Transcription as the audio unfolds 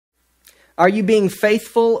Are you being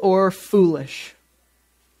faithful or foolish?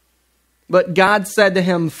 But God said to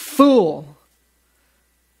him, fool.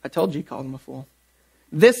 I told you he called him a fool.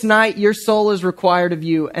 This night your soul is required of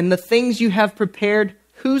you, and the things you have prepared,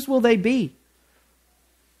 whose will they be?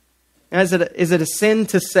 Is it a sin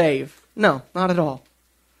to save? No, not at all.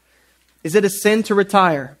 Is it a sin to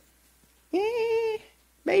retire?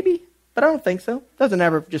 Maybe, but I don't think so. It doesn't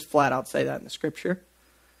ever just flat out say that in the scripture.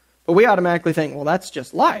 But we automatically think, well, that's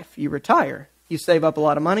just life. You retire. You save up a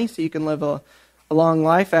lot of money so you can live a long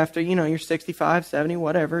life after, you're 65, 70,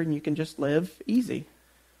 whatever, and you can just live easy.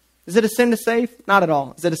 Is it a sin to save? Not at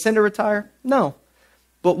all. Is it a sin to retire? No.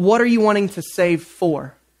 But what are you wanting to save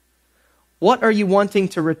for? What are you wanting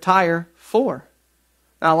to retire for?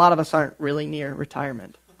 Now, a lot of us aren't really near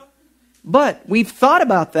retirement. But we've thought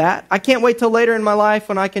about that. I can't wait till later in my life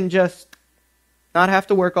when I can just not have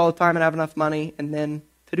to work all the time and have enough money, and then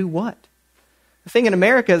to do what? The thing in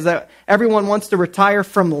America is that everyone wants to retire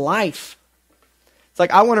from life. It's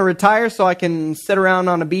like, I want to retire so I can sit around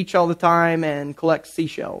on a beach all the time and collect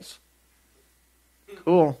seashells.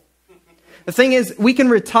 Cool. The thing is, we can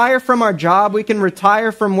retire from our job, we can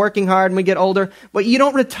retire from working hard when we get older, but you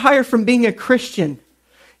don't retire from being a Christian.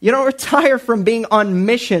 You don't retire from being on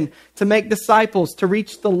mission to make disciples, to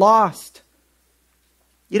reach the lost.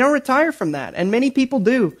 You don't retire from that, and many people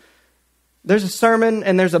do. There's a sermon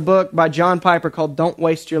and there's a book by John Piper called Don't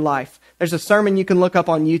Waste Your Life. There's a sermon you can look up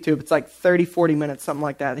on YouTube. It's like 30, 40 minutes, something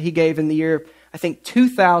like that. He gave in the year, I think,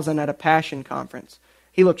 2000 at a Passion conference.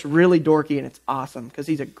 He looks really dorky, and it's awesome because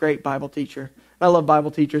he's a great Bible teacher. I love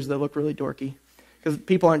Bible teachers that look really dorky because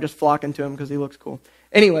people aren't just flocking to him because he looks cool.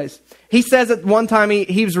 Anyways, he says at one time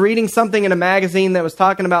he was reading something in a magazine that was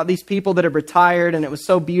talking about these people that had retired, and it was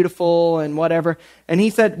so beautiful and whatever. And he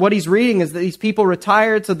said what he's reading is that these people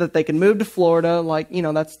retired so that they could move to Florida, like,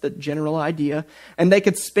 that's the general idea. And they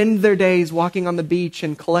could spend their days walking on the beach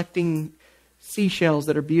and collecting seashells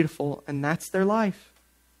that are beautiful. And that's their life.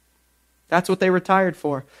 That's what they retired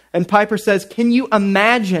for. And Piper says, can you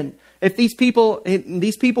imagine if these people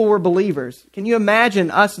were believers? Can you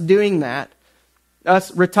imagine us doing that?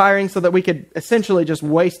 Us retiring so that we could essentially just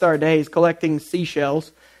waste our days collecting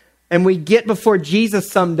seashells. And we get before Jesus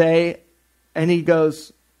someday and he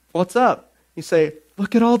goes, what's up? You say,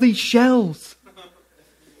 look at all these shells.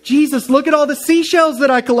 Jesus, look at all the seashells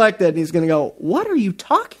that I collected. And he's going to go, what are you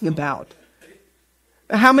talking about?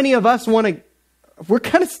 How many of us we're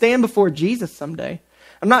going to stand before Jesus someday.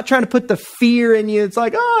 I'm not trying to put the fear in you. It's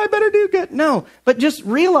like, I better do good. No, but just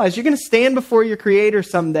realize you're going to stand before your Creator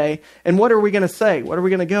someday. And what are we going to say? What are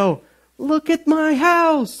we going to go? Look at my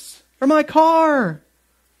house or my car.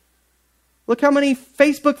 Look how many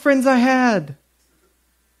Facebook friends I had.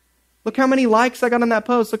 Look how many likes I got on that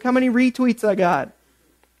post. Look how many retweets I got.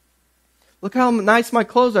 Look how nice my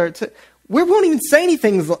clothes are. We won't even say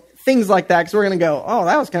things like that because we're going to go,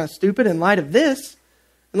 that was kind of stupid in light of this,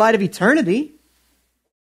 in light of eternity.